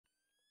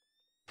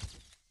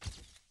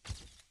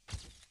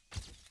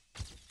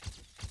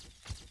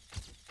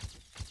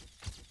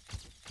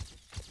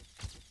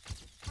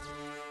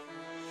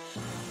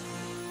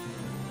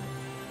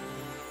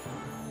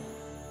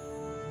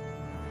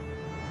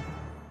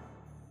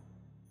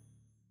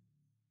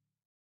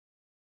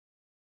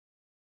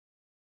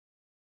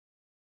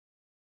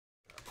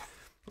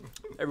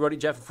Everybody,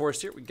 Jeff and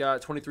Forrest here. We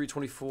got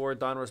 23-24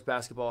 Donruss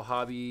Basketball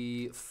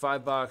Hobby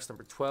 5-box,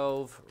 number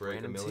 12.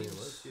 Random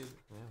teams.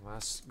 Yeah,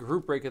 last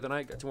group break of the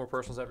night. Got 2 more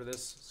personals after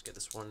this. Let's get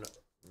this one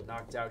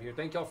knocked out here.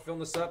 Thank y'all for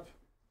filling this up.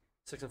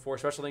 6 and 4.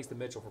 Special thanks to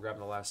Mitchell for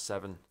grabbing the last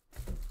 7.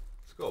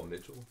 Let's go,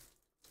 Mitchell.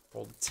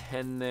 Rolled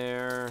 10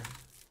 there.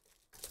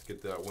 Let's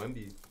get that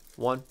Wemby.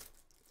 1,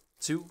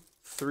 2,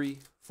 3,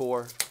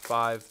 4,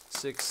 5,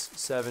 6,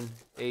 7,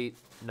 8,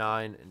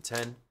 9, and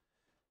 10.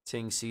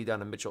 Ting C down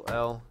to Mitchell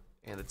L.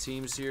 And the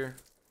teams here.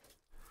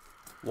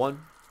 1,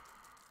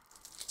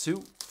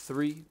 2,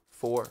 3,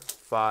 4,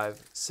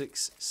 5,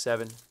 6,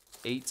 7,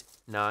 8,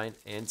 9,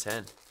 and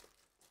 10.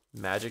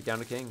 Magic down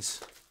to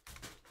Kings.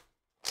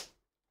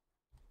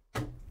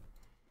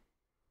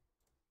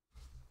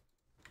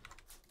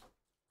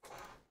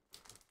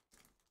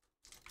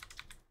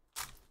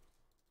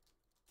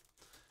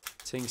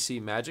 Ting C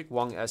Magic,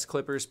 Wong S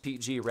Clippers,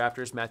 Pete G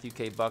Raptors, Matthew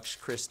K Bucks,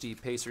 Chris D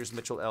Pacers,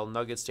 Mitchell L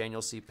Nuggets,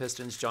 Daniel C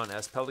Pistons, John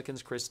S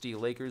Pelicans, Chris D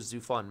Lakers,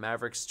 Zufon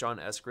Mavericks, John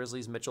S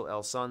Grizzlies, Mitchell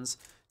L Suns,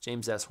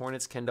 James S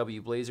Hornets, Ken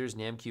W Blazers,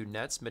 Namq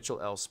Nets, Mitchell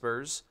L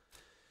Spurs,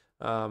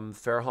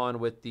 Farhan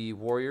with the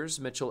Warriors,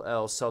 Mitchell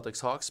L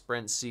Celtics Hawks,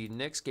 Brent C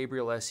Knicks,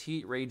 Gabriel S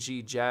Heat, Ray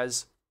G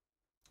Jazz,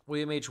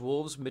 William H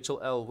Wolves, Mitchell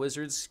L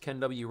Wizards,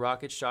 Ken W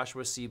Rockets,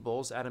 Joshua C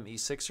Bulls, Adam E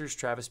Sixers,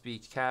 Travis B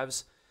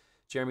Cavs,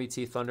 Jeremy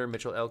T Thunder,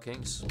 Mitchell L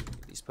Kings.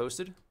 Get these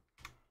posted.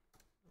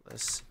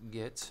 Let's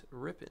get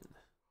ripping.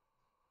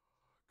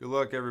 Good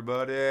luck,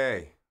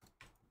 everybody.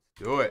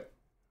 Do it.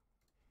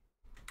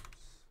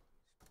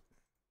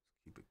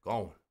 Keep it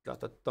going.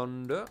 Got the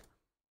Thunder.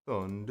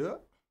 Thunder.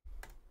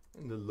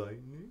 And the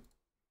lightning.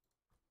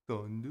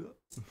 Thunder.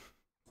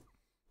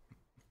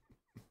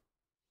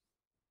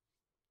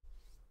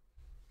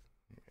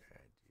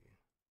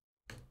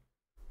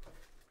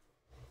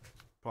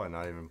 Probably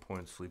not even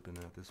point sleeping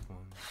at this point.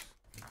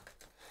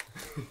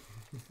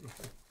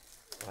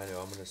 I know,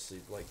 I'm going to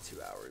sleep like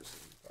 2 hours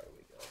and probably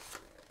wake up.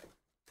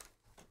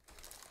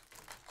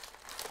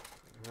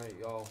 All right,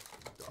 y'all.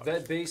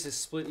 Vet base is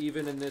split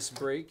even in this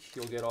break.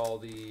 You'll get all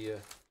the,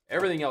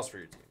 everything else for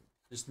your team.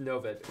 Just no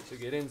vet base.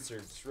 You'll get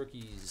inserts,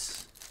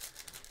 rookies,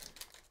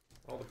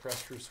 all the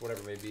press proofs,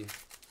 whatever it may be.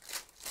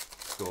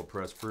 Still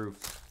press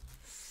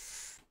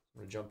proof.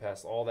 I'm going to jump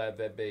past all that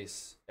vet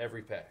base,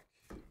 every pack.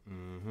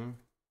 Mm-hmm.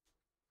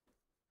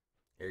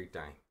 Every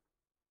time.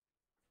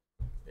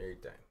 Every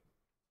time.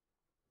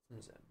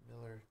 Who's that?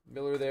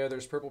 Miller there.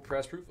 There's purple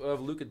press proof of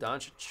Luka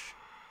Doncic.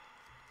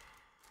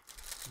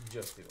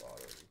 Just do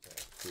auto every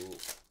pack. Cool.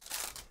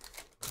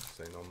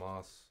 Say no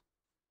moss.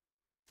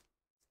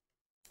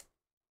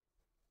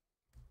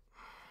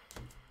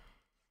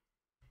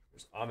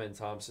 There's Amen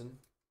Thompson.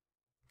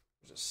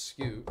 There's a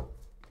Scoot.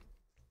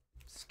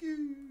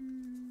 Scoot.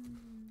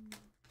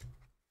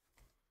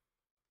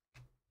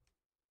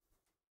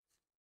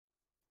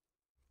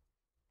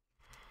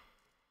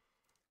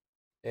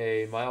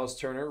 A Miles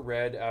Turner,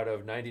 red out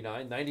of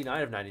 99.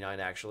 99 of 99,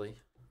 actually.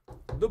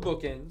 The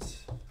bookends.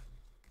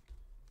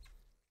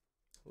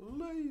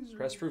 Laser.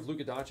 Press proof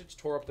Luka Doncic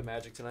tore up the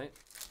Magic tonight.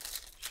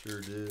 Sure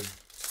did.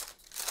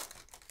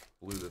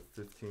 Blew the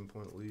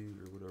 15-point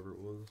lead or whatever it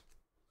was.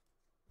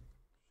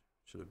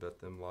 Should have bet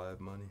them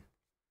live money.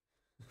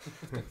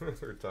 We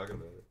were talking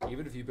about it.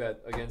 Even if you bet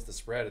against the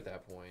spread at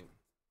that point,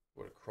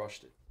 would have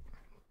crushed it.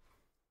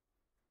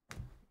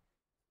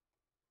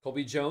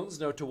 Colby Jones,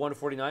 note to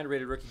 149,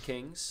 rated rookie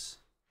Kings.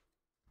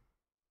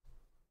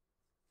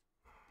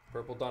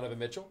 Purple Donovan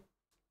Mitchell,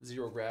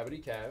 0 gravity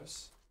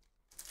Cavs.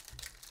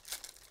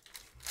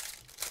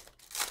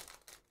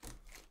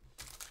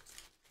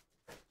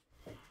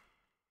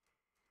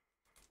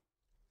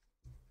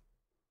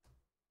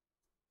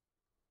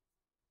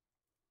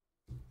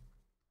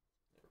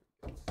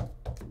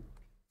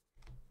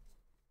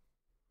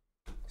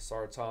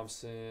 Sarah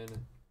Thompson.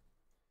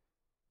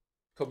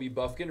 Kobe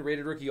Buffkin,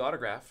 rated rookie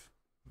autograph.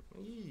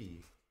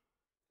 Eee.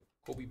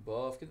 Kobe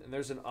Buffkin. And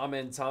there's an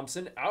Amen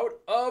Thompson out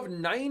of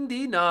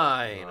 99.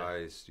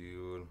 Nice,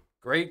 dude.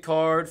 Great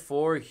card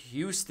for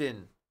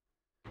Houston.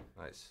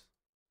 Nice.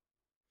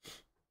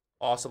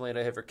 Awesome late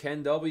hit for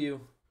Ken W.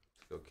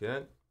 Go,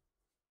 Ken.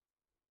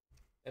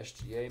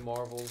 SGA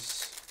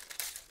Marvels.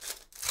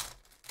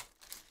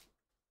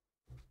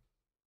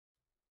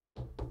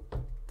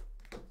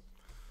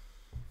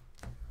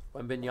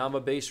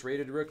 Wembanyama base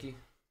rated rookie.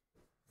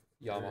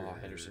 Yamaha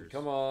Henderson.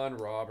 Come on,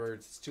 Robert.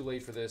 It's too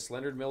late for this.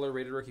 Leonard Miller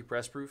rated rookie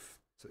press proof.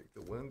 Take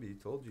the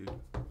Wemby. Told you.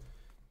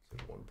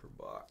 It's 1 per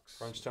box.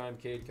 Crunch time,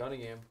 Cade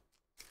Cunningham.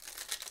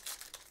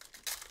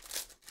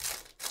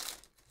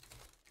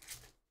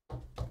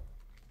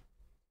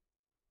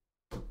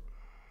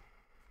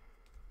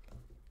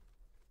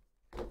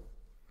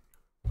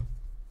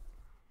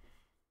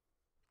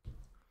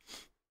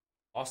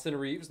 Austin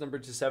Reeves,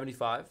 numbered to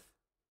 75.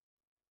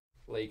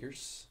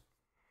 Lakers.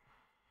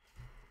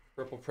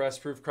 Purple press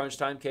proof crunch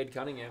time, Cade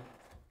Cunningham.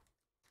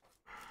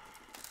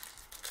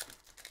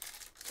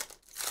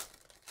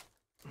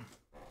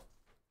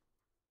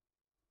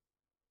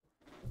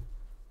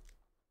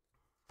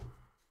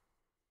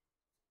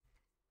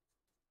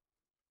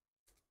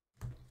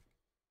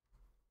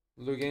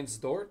 Lugens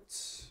Dort,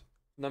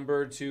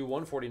 numbered to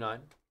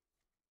 149.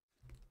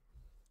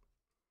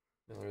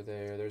 Miller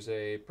there. There's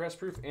a press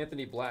proof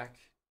Anthony Black,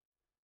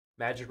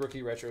 Magic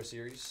Rookie Retro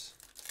Series.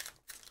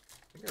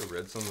 I think I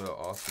read something about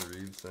Austin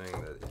Reeves saying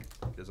that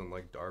he doesn't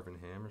like Darvin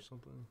Ham or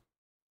something.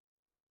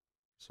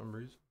 For some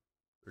reason.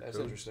 That's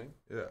interesting.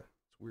 Yeah,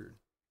 it's weird.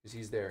 Because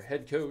he's their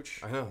head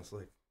coach. I know. It's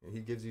like he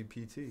gives you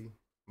PT.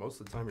 Most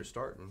of the time you're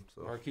starting.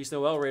 So. Marquise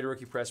Noel, Raider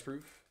Rookie Press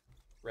Proof.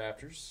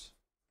 Raptors.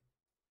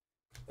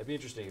 That'd be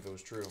interesting if it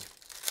was true.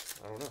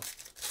 I don't know.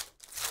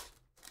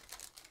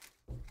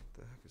 What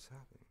the heck is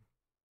happening?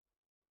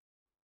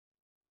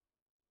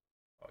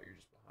 Oh, you're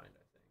just behind,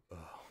 I think.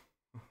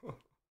 Oh.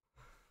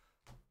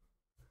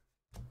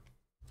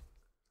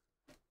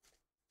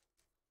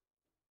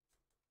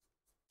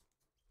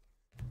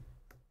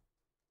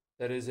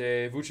 That is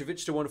a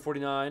Vucevic to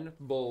 149,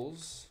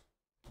 Bulls.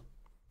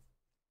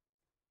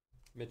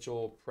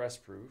 Mitchell Press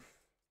Proof.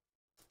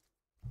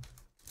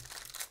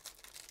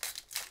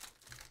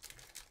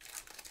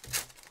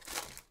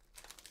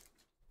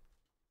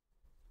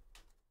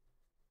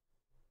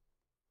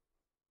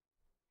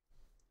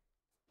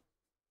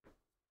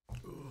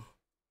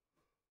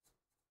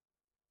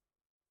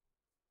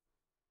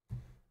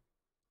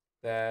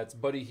 That's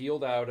Buddy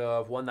Hield out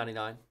of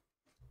 199.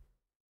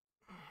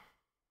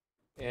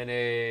 And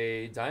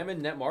a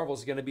Diamond Net Marvel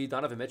is going to be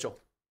Donovan Mitchell.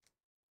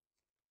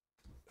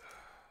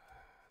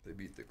 They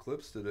beat the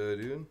Clips today,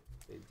 dude.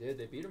 They did.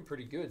 They beat him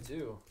pretty good,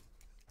 too.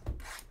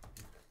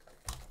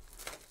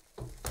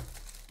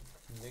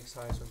 Knicks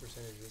highest win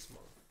percentage this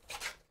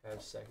month.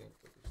 Cavs second,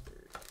 Clippers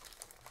third.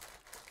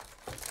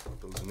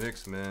 Those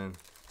Knicks, man.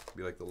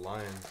 Be like the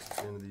Lions at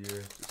the end of the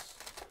year. Just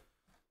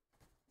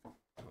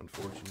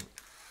unfortunate.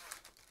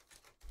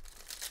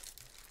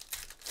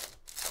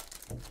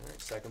 All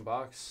right, second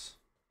box.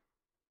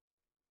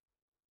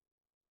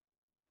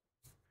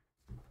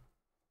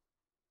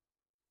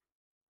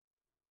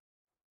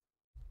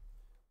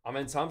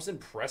 Amen Thompson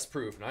Press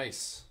Proof,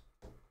 nice.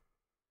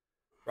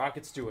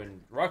 Rockets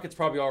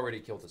probably already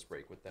killed this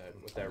break with that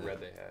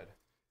red they had.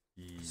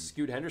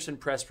 Scoot Henderson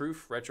Press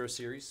Proof Retro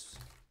Series.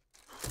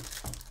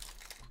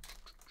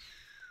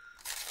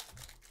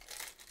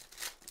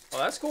 Oh,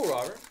 that's cool,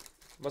 Robert.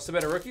 Must have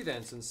been a rookie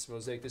then, since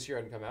Mosaic this year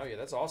hadn't come out yet.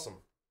 That's awesome.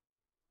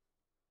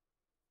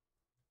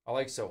 I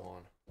like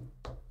Sohan.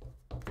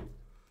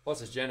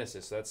 Plus it's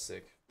Genesis, so that's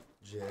sick.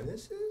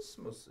 Genesis?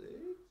 Mosaic?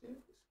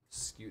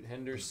 Scoot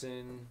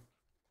Henderson.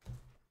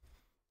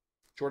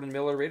 Jordan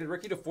Miller, rated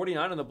rookie to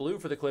 49 on the blue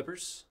for the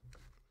Clippers.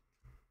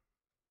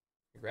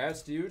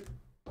 Congrats, dude.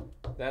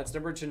 That's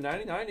number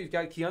 299. You've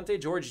got Keontae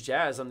George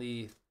Jazz on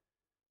the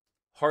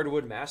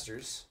Hardwood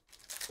Masters.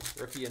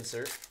 Rookie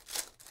insert.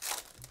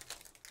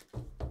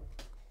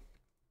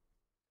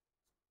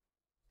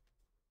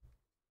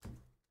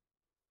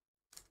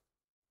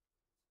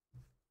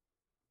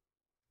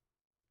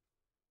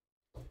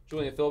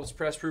 Julian Phillips,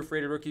 press proof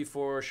rated rookie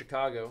for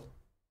Chicago.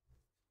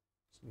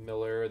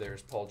 Miller,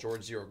 there's Paul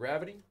George, Zero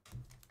Gravity.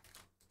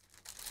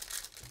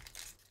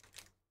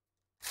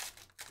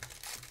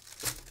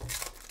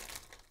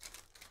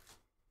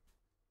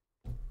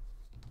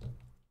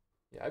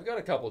 Yeah, I've got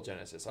a couple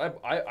Genesis.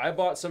 I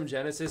bought some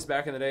Genesis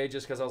back in the day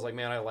just because I was like,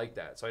 man, I like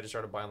that. So I just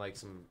started buying like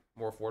some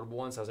more affordable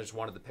ones. I just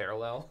wanted the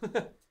parallel.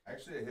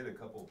 Actually, I hit a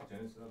couple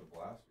Genesis out of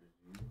blasters,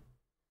 dude.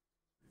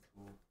 Pretty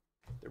cool.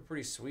 They're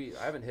pretty sweet.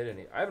 I haven't hit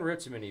any. I haven't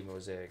ripped too many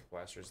Mosaic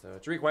blasters though.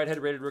 Tariq Whitehead,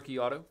 rated rookie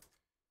auto.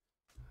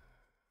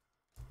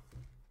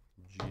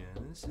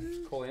 Genesis?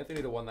 Cole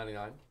Anthony to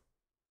 199.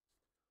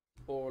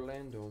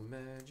 Orlando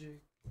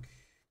Magic.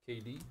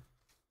 KD.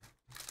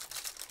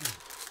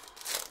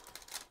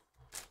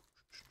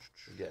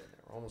 We're getting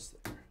there. We're almost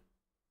there.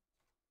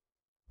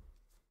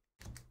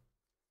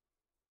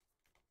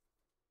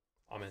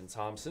 Amen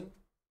Thompson.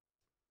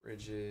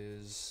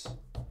 Bridges.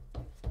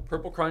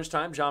 Purple Crunch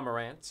Time, John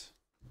Morant.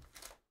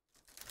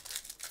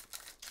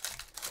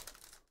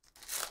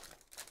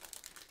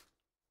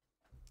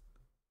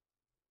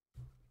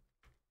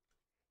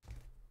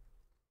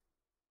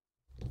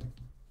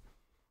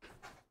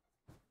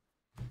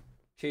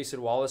 Casey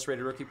Wallace,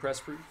 rated rookie press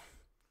proof.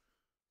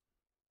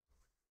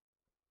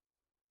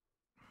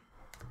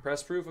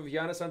 Press proof of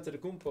Giannis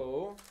Antetokounmpo.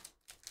 Oh,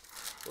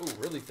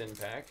 really thin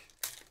pack.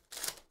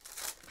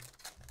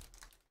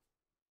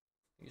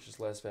 I think it's just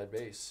last bad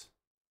base.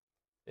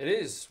 It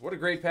is. What a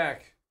great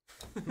pack.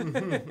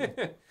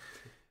 They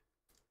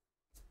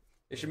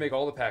should make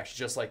all the packs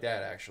just like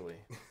that, actually.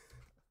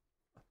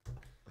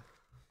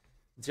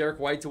 Derek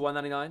White to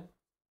 199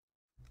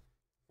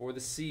 for the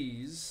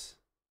C's.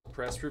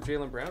 Press proof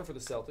Jaylen Brown for the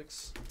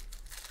Celtics.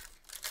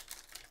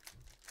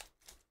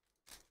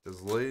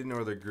 Does Layton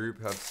or the group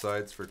have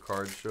sites for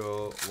card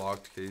show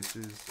locked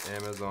cases?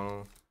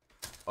 Amazon.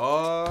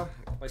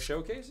 Like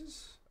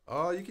showcases?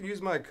 You can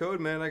use my code,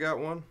 man. I got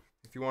one.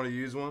 If you want to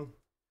use one.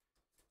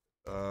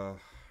 I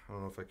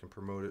don't know if I can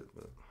promote it,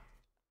 but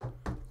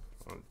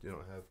you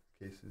don't have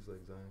cases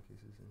like Zion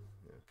cases.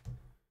 Yeah.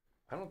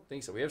 I don't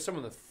think so. We have some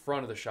in the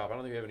front of the shop. I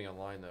don't think we have any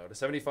online though. To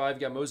 75,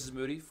 you got Moses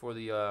Moody for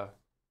the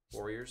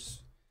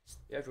Warriors.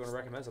 Yeah, if you want to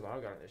recommend something, I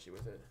don't got an issue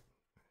with it.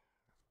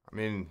 I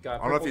mean,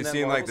 Got I don't know if purple you've net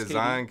seen like the marbles, KD.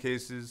 Zion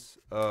cases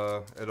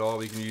at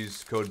all. You can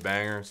use code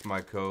BANGER. It's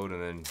my code,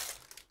 and then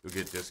you'll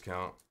get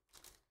discount.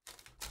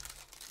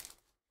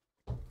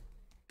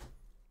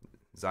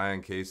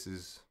 Zion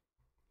cases.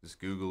 Just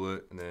Google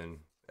it, and then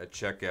at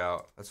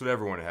checkout, that's what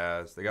everyone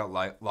has. They got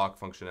lock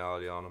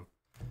functionality on them.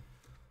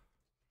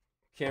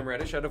 Cam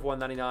Reddish out of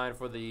 199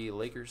 for the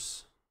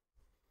Lakers.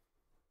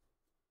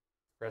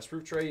 Press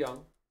proof Trae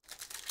Young.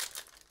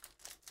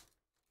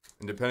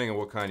 And depending on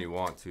what kind you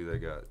want, too, they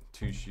got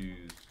 2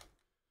 shoes.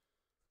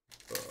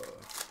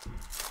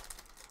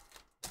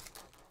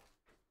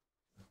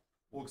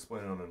 We'll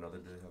explain it on another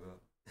day. How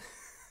about?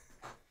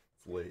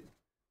 It's late.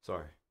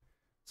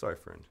 Sorry,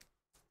 friend.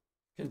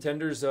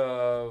 Contenders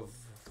of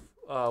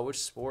which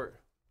sport?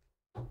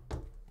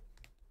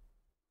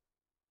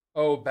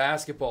 Oh,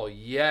 basketball.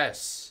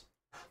 Yes.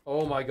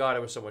 Oh my God,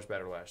 it was so much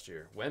better last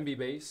year. Wemby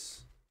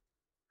base.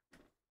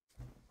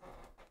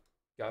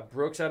 Got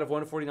Brooks out of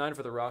 149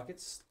 for the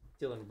Rockets.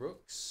 Dylan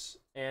Brooks.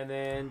 And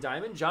then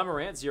Diamond, John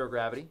Morant, 0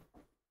 gravity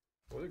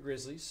for the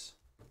Grizzlies.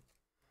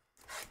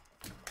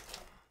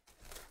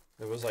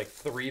 It was like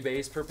 3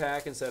 base per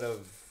pack instead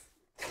of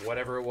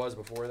whatever it was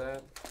before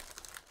that.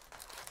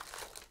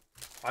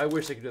 I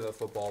wish they could do that with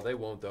football. They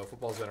won't, though.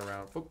 Football's been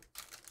around.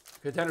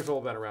 Contenders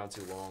have been around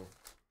too long.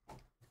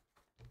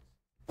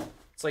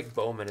 It's like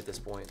Bowman at this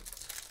point.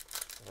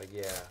 Like,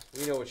 yeah,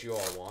 we know what you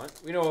all want.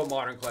 We know what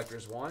modern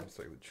collectors want. It's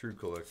like the true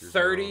collectors.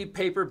 30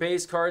 paper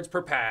base cards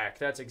per pack.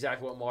 That's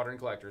exactly what modern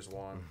collectors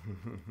want.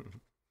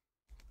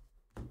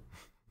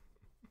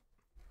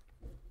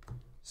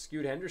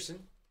 Scoot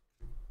Henderson.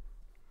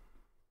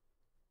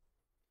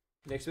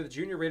 Next with the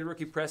junior rated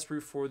rookie press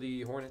proof for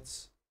the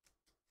Hornets.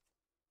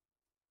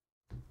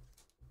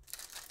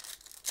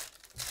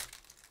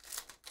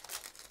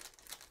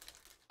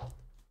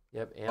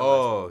 Yep.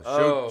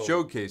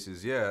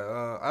 Showcases.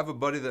 Yeah, I have a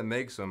buddy that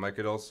makes them. I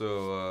could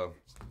also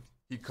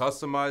he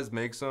customized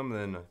makes them,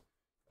 then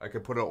I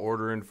could put an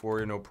order in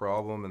for you, no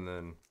problem, and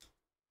then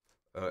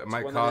it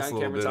might cost a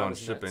little bit on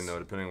shipping though,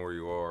 depending on where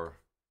you are,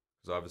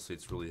 because obviously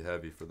it's really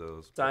heavy for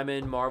those.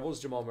 Diamond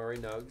Marbles, Jamal Murray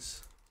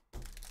Nugs.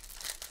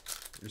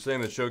 You're saying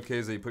the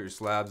showcase that you put your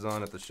slabs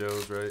on at the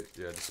shows, right?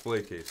 Yeah,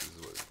 display cases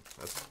is what.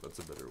 That's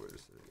a better way to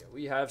say it. Yeah,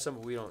 we have some,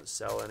 but we don't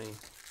sell any.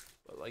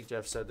 But like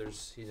Jeff said,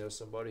 he knows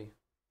somebody.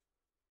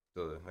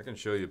 So I can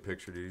show you a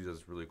picture, dude. He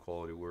does really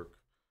quality work.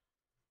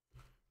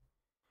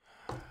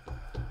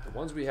 The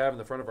ones we have in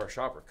the front of our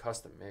shop are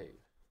custom made.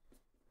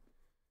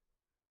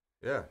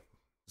 Yeah.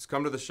 Just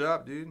come to the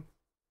shop, dude.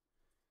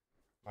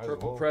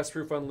 Purple Press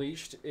Proof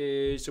Unleashed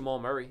is Jamal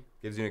Murray.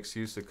 Gives you an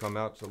excuse to come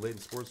out to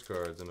Layton Sports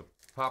Cards and a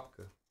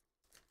Popka.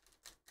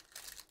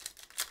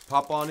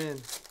 Pop on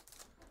in.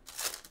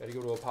 Gotta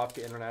go to a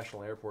Popka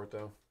International Airport,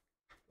 though.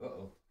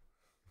 Uh-oh.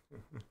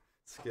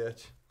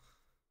 Sketch.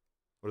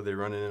 What are they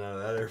running in and out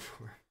of that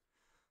airport?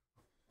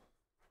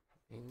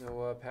 Ain't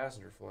no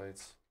passenger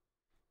flights.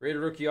 Rated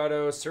rookie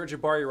auto, Serge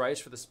Ibaka Rice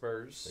for the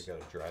Spurs. They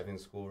got a driving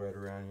school right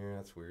around here.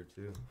 That's weird,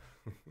 too.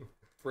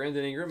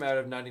 Brandon Ingram out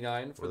of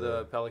 99 for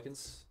the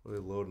Pelicans. What are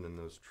they loading in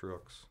those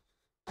trucks?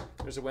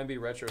 There's a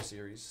Wemby Retro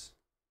Series.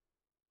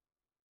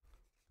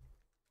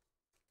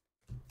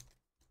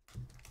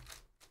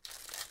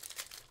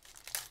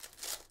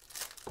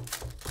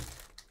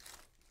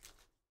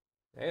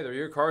 Hey, they're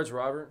your cards,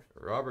 Robert.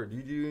 Robert,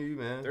 you do you,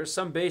 man. There's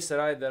some base that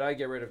I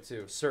get rid of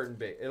too. Certain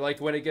base, like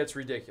when it gets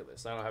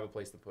ridiculous, I don't have a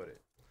place to put it.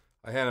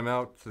 I hand them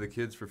out to the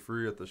kids for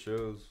free at the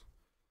shows.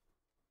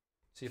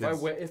 See,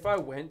 if I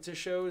went to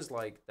shows,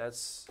 like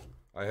that's.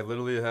 I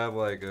literally have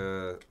like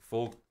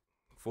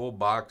full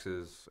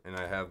boxes, and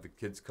I have the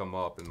kids come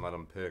up and let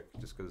them pick,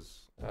 just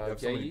because I have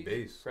so many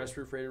base. Press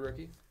proof rated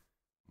rookie.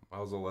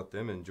 Might as well let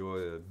them enjoy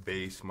a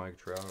base Mike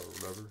Trout or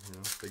whatever. You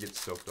know, they get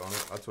stoked on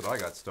it. That's what I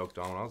got stoked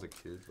on when I was a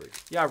kid. Like,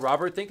 yeah,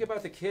 Robert, think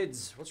about the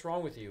kids. What's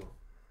wrong with you?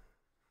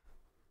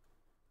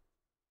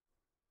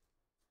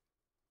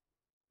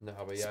 No,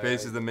 but yeah.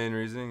 Space is the main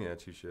reasoning. Yeah,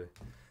 touche.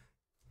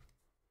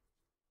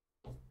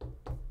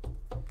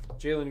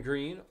 Jalen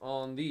Green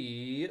on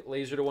the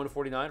laser to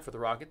 149 for the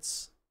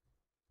Rockets.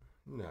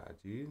 Nah,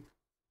 dude.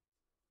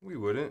 We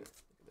wouldn't.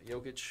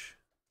 Jokic.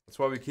 That's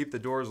why we keep the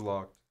doors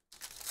locked.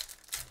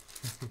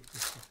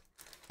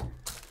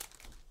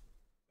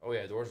 Oh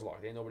yeah, doors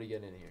locked. Ain't nobody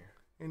getting in here.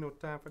 Ain't no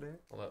time for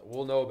that.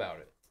 We'll know about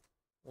it.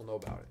 We'll know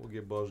about it. We'll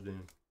get buzzed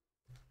in.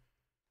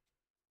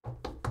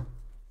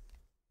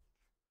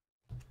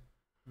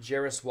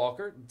 Jarris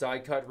Walker, die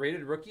cut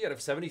rated rookie out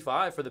of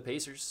 75 for the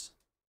Pacers.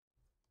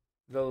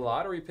 The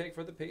lottery pick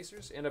for the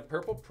Pacers and a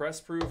purple press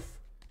proof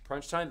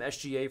crunch time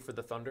SGA for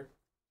the Thunder.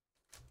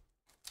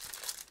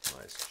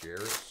 Nice,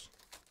 Jarris.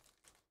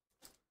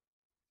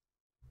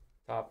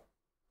 Top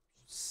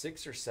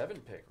 6 or 7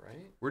 pick,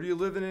 right? Where do you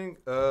live in?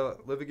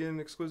 Live again,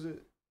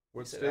 Exquisite?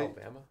 What state?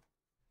 Alabama.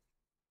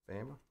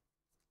 Bama.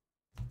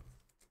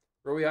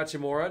 Rui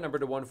Hachimura, number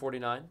to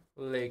 149.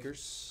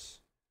 Lakers.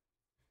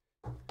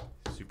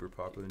 Super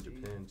popular in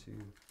Japan,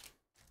 too.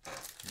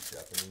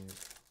 Japanese.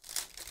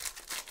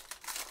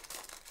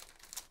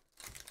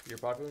 You're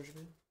popular in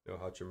Japan? No,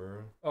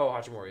 Hachimura. Oh,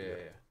 Hachimura, yeah.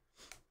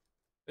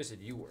 I said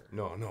you were.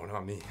 No,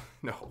 not me.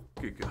 No,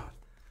 good God.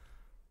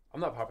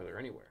 I'm not popular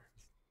anywhere.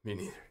 Me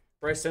neither.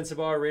 Bryce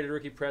Sensabaugh, rated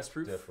rookie press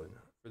proof. Definitely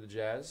not. For the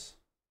Jazz.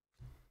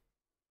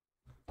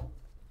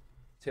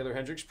 Taylor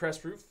Hendricks, press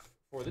proof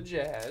for the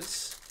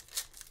Jazz.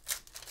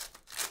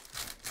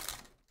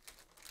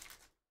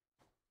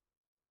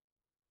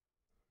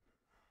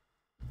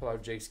 Pull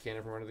out Jake's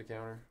cannon from under the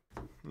counter.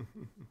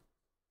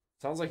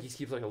 Sounds like he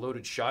keeps like a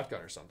loaded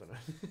shotgun or something.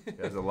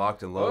 Guys are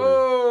locked and loaded.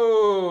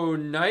 Oh,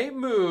 night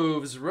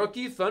moves.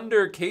 Rookie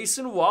Thunder,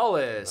 Cason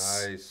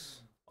Wallace. Nice.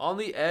 On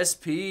the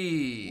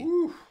SP.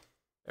 Woo.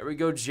 There we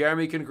go,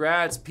 Jeremy.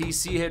 Congrats.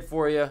 PC hit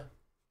for you.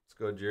 Let's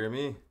go,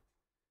 Jeremy.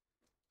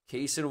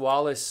 Cason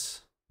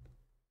Wallace.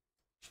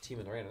 Team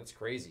in the rain. That's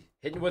crazy.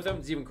 Hitting with him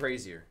is even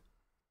crazier.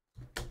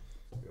 Top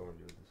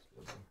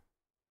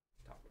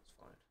one's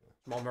fine.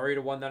 Jamal Murray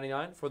to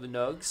 199 for the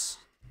Nugs.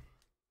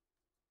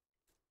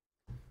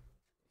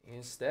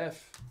 And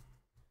Steph.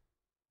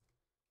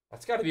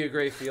 That's got to be a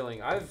great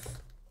feeling. I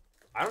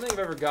don't think I've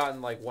ever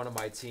gotten like one of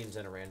my teams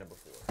in a random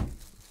before.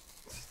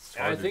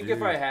 And I think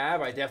if I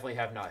have, I definitely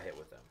have not hit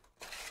with them.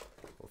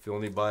 Well, if you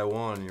only buy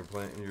one, you're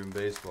in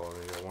baseball,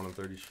 and you got 1 in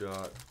 30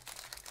 shot.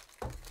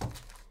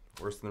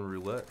 Worse than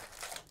roulette.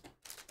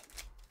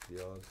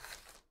 The odds.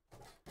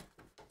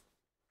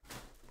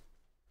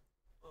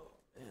 Oh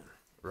man.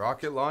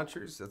 Rocket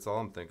launchers. That's all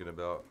I'm thinking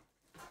about.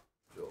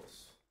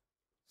 Bills.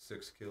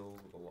 6 kills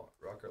with a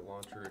rocket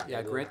launcher.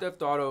 Yeah, Grand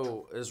Theft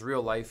Auto is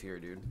real life here,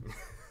 dude.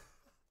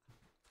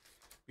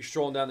 You're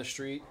strolling down the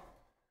street.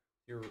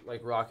 You're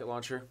like rocket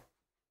launcher.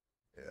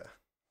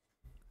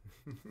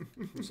 Yeah.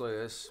 Just like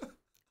this.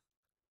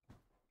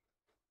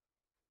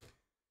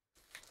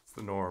 It's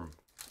the norm.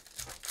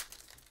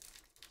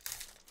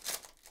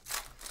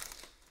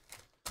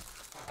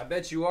 I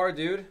bet you are,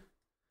 dude. I'm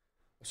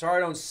sorry I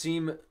don't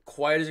seem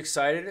quite as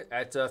excited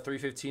at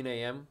 3:15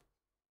 a.m.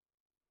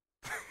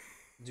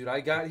 Dude, I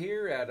got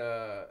here at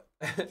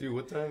Dude,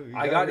 what time?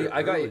 I got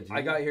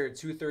here at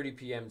 2:30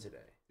 p.m. today.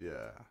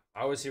 Yeah.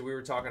 I was here. We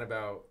were talking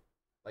about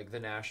like the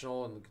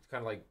national and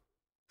kind of like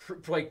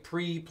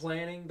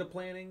pre-planning the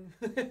planning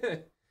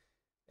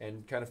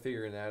and kind of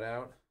figuring that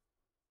out.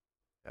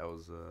 That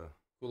was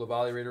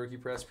Koulibaly, Raider rookie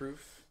press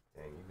proof.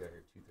 Dang, you got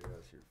here 2:30. I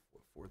was here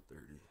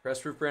 4:30. Press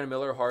proof, Brandon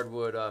Miller,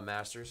 Hardwood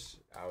Masters.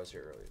 I was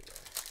here earlier today.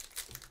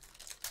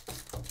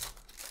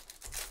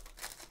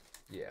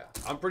 Yeah,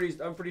 I'm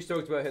pretty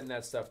stoked about hitting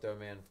that stuff though,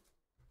 man.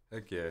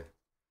 Heck yeah.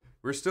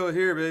 We're still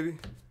here, baby.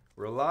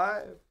 We're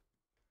alive.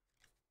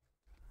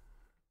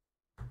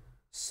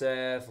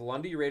 Seth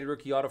Lundy, rated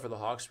rookie auto for the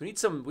Hawks. We need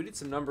some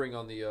numbering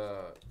on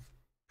the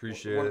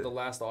Appreciate one it. of the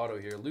last auto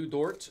here. Lou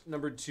Dort,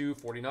 number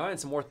 249.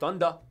 Some more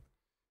Thunder.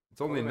 It's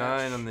only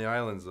 9 on the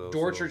islands though.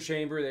 Dorcher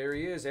Chamber, there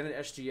he is, and an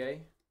SGA.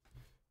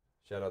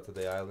 Shout out to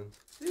the islands.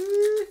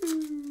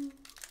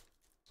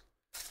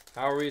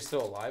 How are we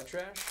still alive,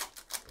 Trash?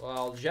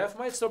 Well, Jeff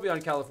might still be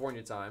on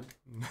California time.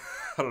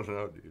 I don't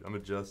know, dude. I'm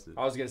adjusted.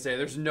 I was gonna say,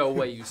 there's no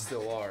way you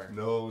still are.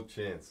 No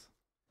chance.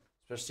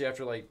 Especially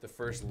after like the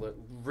first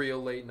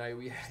real late night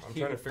we had. I'm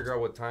trying to figure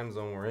out what time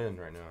zone we're in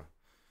right now.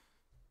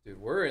 Dude,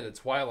 we're in the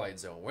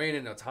twilight zone. We ain't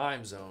in a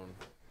time zone.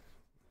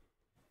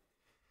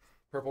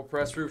 Purple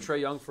press roof,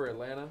 Trae Young for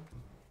Atlanta.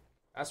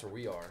 That's where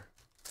we are.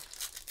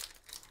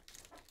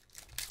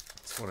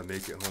 Just want to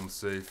make it home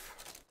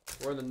safe.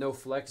 We're in the no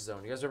flex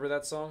zone. You guys remember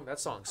that song? That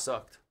song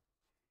sucked.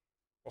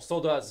 Well,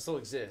 still does. It still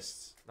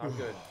exists. Not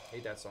good.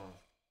 Hate that song.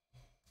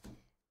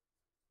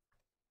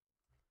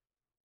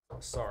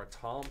 Sar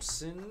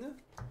Thompson.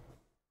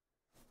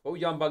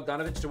 Bojan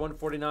Bogdanovic to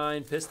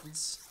 149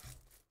 Pistons.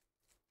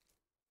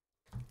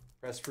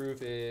 Press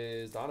proof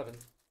is Donovan.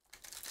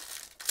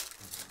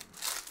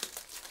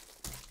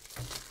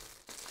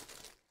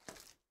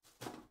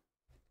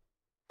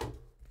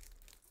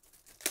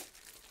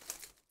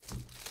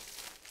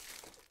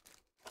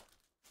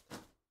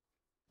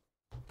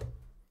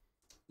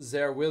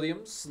 Zaire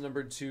Williams,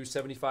 number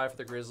 275 for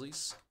the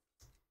Grizzlies.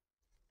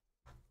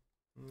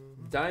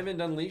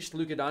 Diamond Unleashed,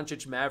 Luka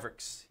Doncic,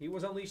 Mavericks. He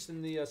was unleashed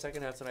in the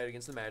second half tonight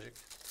against the Magic.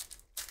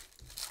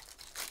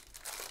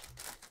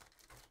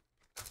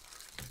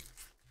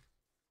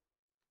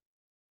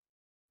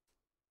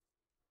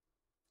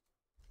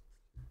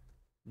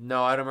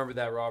 No, I don't remember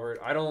that, Robert.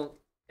 I don't,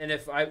 and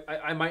if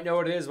I might know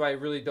what it is, but I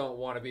really don't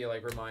want to be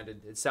like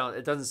reminded. It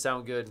doesn't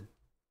sound good.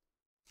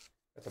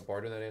 That's a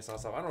bar doing that. It's not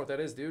stuff. I don't know what that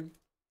is, dude.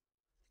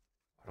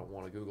 I don't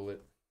want to Google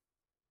it.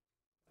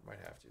 I might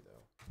have to,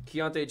 though.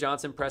 Keontae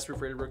Johnson, press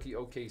proof rated rookie,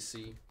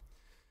 OKC.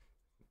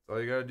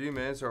 All you got to do,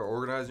 man, start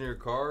organizing your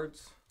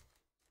cards.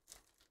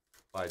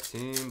 By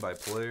team, by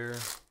player.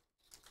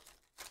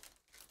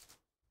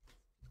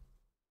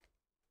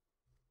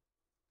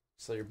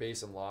 Sell your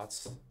base in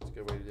lots. That's a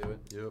good way to do it.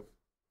 Yep.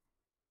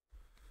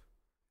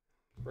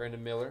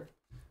 Brandon Miller.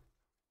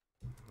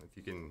 If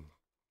you can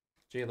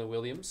Jalen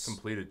Williams.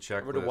 complete a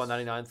checklist. Over to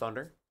 199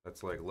 Thunder.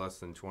 That's like less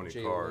than 20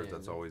 Jalen. cards.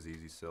 That's always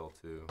easy sell,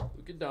 too.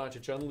 Luka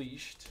Doncic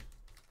Unleashed.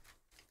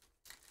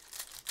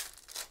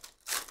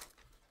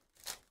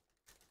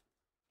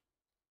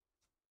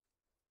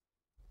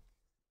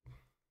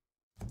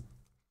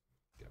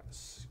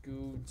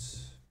 Scoot.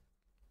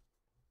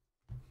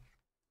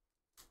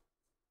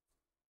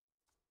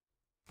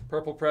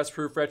 Purple Press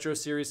Proof Retro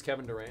Series,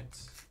 Kevin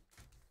Durant.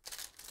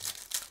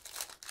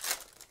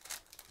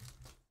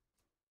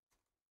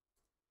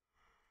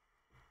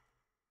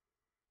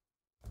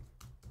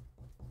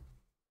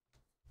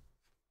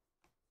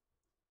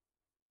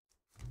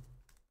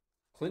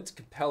 Clint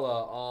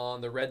Capella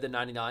on the red to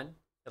 99,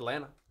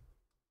 Atlanta.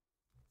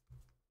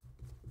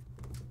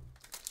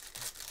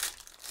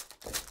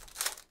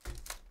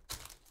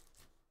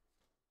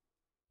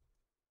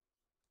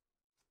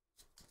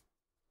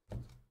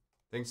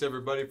 Thanks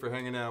everybody for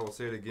hanging out. We'll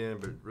say it again,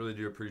 but really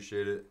do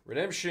appreciate it.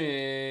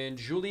 Redemption,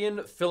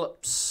 Julian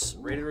Phillips.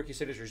 Rated rookie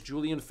signatures,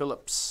 Julian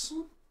Phillips.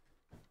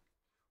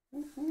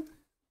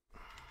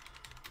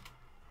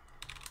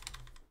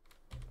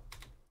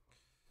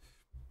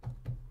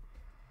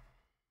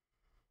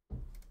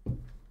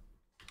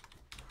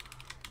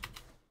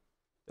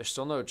 There's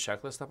still no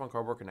checklist up on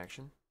Cardboard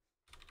Connection.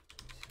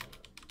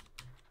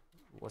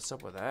 What's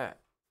up with that?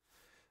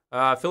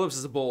 Phillips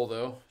is a bull,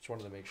 though. Just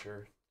wanted to make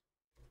sure.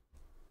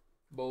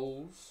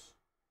 Bulls.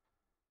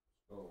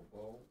 Oh,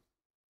 bull.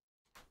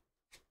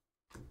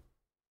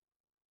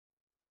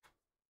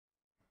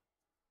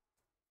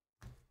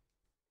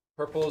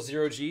 Purple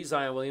 0G,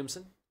 Zion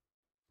Williamson.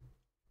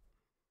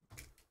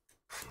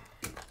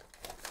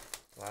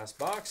 Last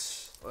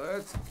box.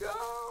 Let's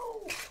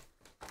go.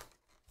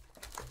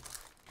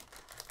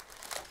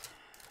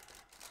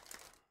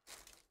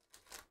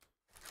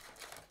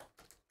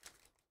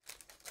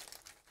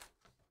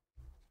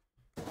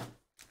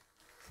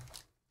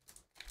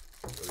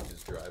 So we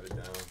just drive it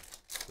down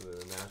to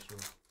the National.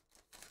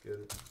 Get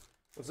it?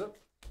 What's up?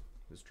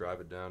 Just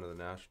drive it down to the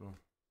National.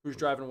 Who's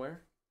driving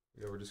where?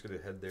 Yeah, we're just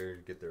gonna head there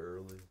to get there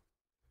early.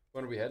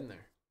 When are we heading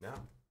there? Now.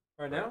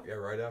 Right now? Yeah,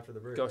 right after the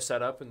break. Go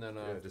set up and then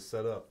yeah, just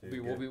set up.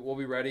 Dude. we'll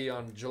be ready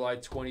on July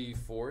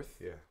 24th.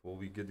 Yeah, we'll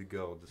be good to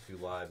go. Just do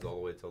lives all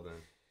the way till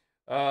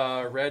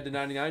then. Red to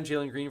 99,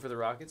 Jalen Green for the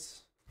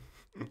Rockets.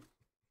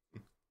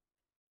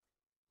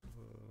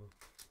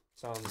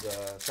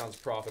 Sounds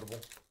profitable.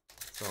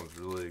 Sounds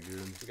really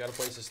good. We got a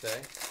place to stay.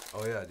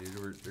 Oh yeah, dude,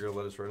 they're gonna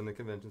let us right in the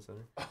convention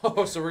center.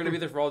 Oh, so we're gonna be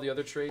there for all the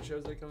other trade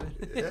shows that come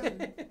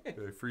in.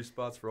 Yeah, free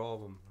spots for all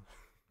of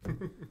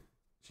them.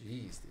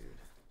 Jeez, dude.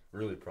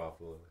 Really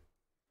profitable.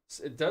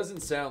 It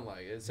doesn't sound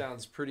like it. It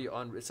sounds pretty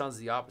it sounds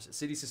the opposite.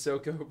 City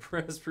Sissoko,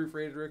 press proof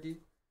rated rookie.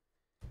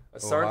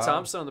 Asar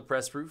Thompson on the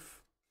press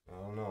proof.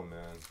 I don't know,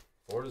 man.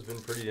 Florida's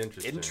been pretty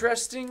interesting.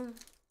 Interesting?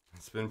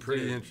 It's been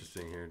pretty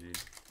interesting here, dude.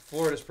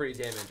 Florida's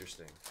pretty damn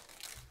interesting.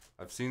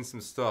 I've seen some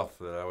stuff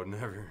that I would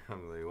never.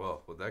 I'm like,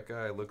 well, that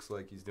guy looks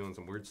like he's doing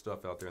some weird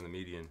stuff out there in the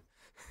median.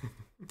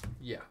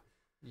 Yeah,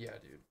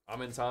 dude.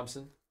 I'm in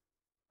Thompson.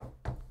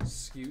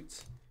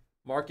 Scoot.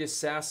 Marcus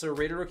Sasser,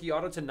 rated rookie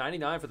auto to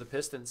 99 for the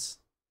Pistons.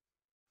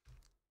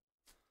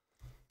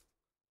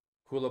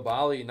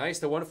 Koulibaly, nice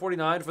to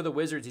 149 for the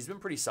Wizards. He's been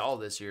pretty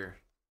solid this year.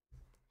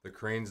 The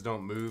cranes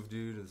don't move,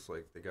 dude. It's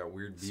like they got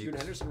weird beaks. Scoot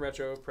Henderson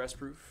retro, press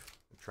proof.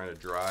 I'm trying to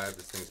drive.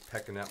 This thing's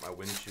pecking at my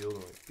windshield.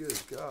 I'm like, good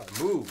God,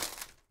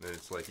 move. And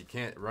it's like you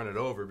can't run it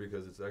over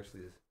because it's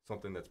actually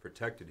something that's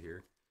protected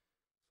here.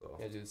 So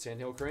yeah, dude,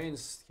 Sandhill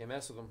Cranes. Can't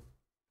mess with them.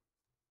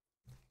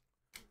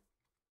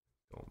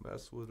 Don't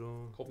mess with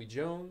them. Colby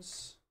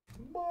Jones.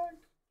 Mike.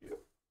 Yep.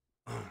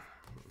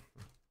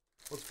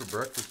 What's for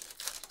breakfast?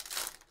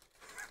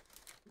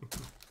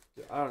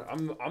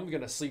 I'm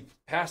gonna sleep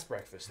past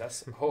breakfast.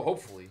 That's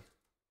hopefully.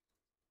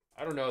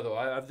 I don't know though.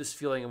 I have this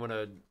feeling I'm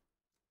gonna.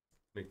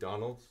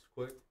 McDonald's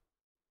quick.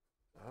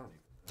 I don't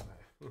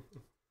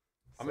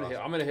even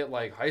know. I'm gonna hit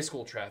like high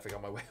school traffic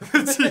on my way.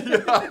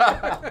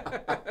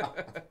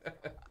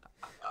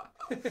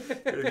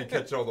 Gonna be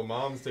catching all the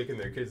moms taking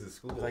their kids to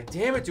school. Like,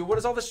 damn it, dude! What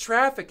is all this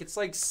traffic? It's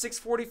like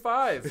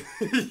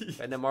 6:45.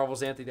 And then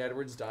Marvel's Anthony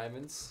Edwards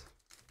diamonds.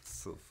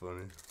 So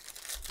funny.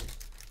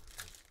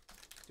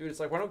 Dude, it's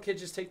like, why don't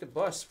kids just take the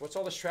bus? What's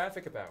all this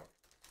traffic about?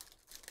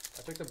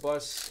 I took the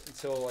bus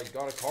until I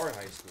got a car in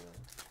high school.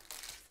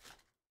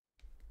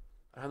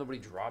 I don't have nobody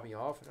drop me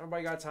off.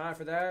 Nobody got time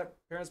for that.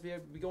 Parents be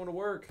going to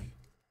work.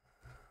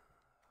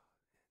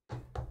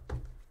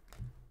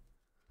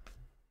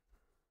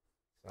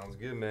 Sounds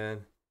good,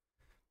 man.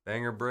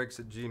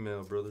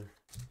 Bangerbreaks@gmail, brother.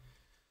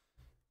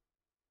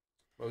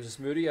 Moses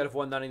Moody out of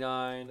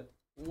 199.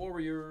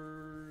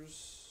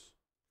 Warriors.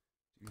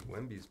 Dude,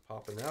 Wemby's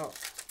popping out.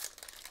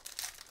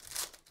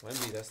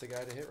 Wemby, that's the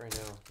guy to hit right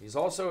now. He's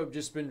also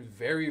just been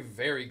very,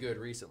 very good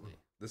recently.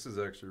 This is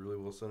actually really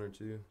well centered,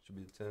 too. Should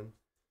be a 10.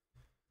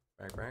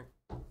 Rank.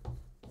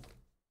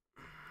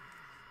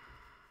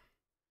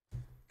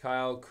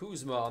 Kyle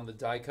Kuzma on the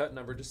die cut,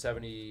 number to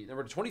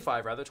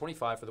 25 rather,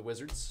 25 for the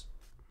Wizards.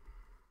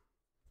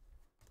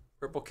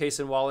 Purple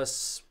Cason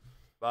Wallace,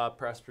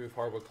 press proof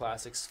hardwood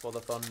classics for the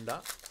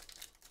Thunder.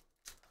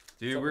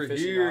 Dude, we're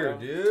here,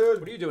 dude.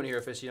 What are you doing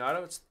here,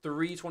 aficionado? It's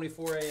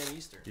 3:24 a.m.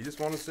 Eastern. You just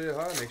want to say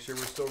hi, make sure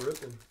we're still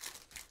ripping.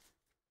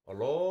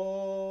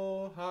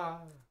 Aloha.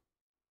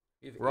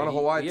 We're on a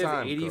Hawaii we have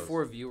time.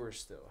 84 viewers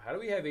still. How do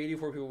we have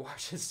 84 people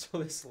watching still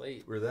this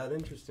late? We're that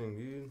interesting,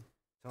 dude.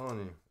 I'm telling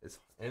you, it's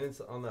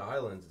on the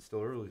islands. It's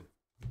still early.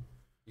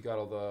 You got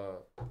all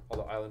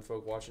the island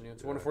folk watching you.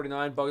 It's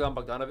 149. Bogdan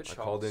Bogdanovic. I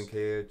called in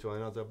KH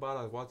and I was like, "But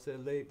I watch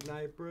that late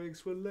night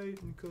breaks with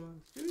Layton,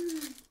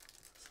 cuz."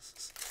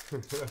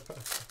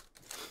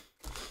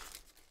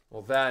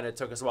 Well, that it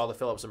took us a while to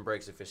fill up some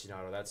breaks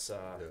aficionado.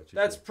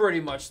 That's pretty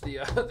much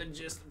the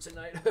gist of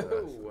tonight. If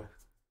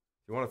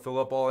you want to fill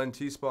up all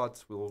NT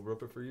spots, we'll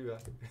rip it for you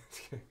after.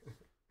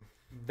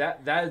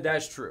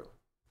 That's true.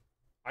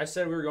 I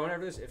said we were going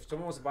after this. If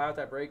someone wants to buy out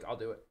that break, I'll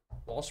do it.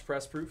 Walsh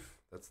press proof.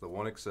 That's the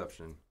one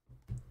exception.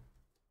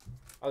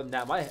 Other than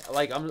that,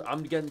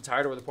 I'm getting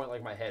tired of the point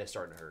like my head is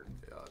starting to hurt.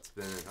 Yeah,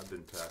 I've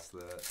been past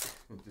that.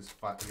 You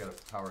gotta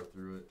power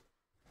through it.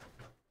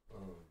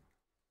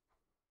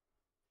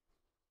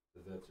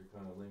 The vets are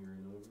kind of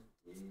lingering over.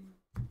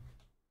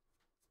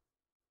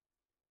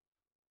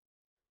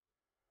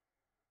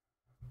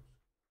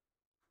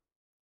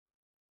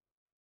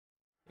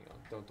 Hang on,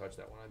 don't touch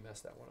that one. I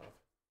messed that one up.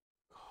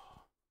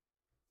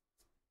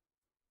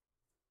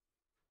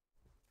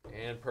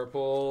 And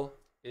purple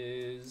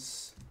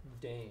is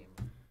Dame.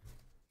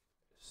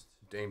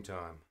 Dame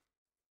time.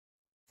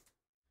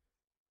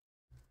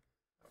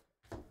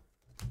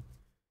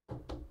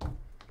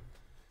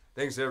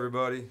 Thanks,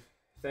 everybody.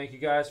 Thank you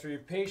guys for your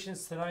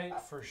patience tonight,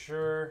 for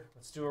sure.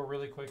 Let's do a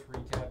really quick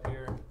recap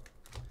here.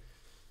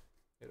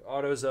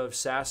 Autos of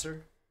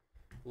Sasser,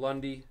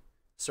 Lundy,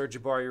 Serge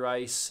Jabari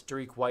Rice,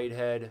 Derek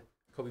Whitehead,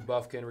 Kobe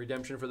Buffkin.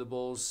 Redemption for the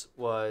Bulls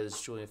was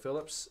Julian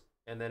Phillips.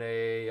 And then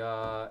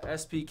a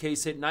SP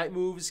case hit night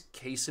moves,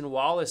 Cason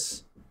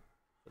Wallace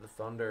for the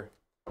Thunder.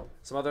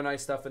 Some other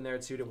nice stuff in there,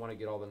 too. Didn't want to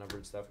get all the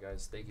numbered stuff,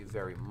 guys. Thank you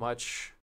very much.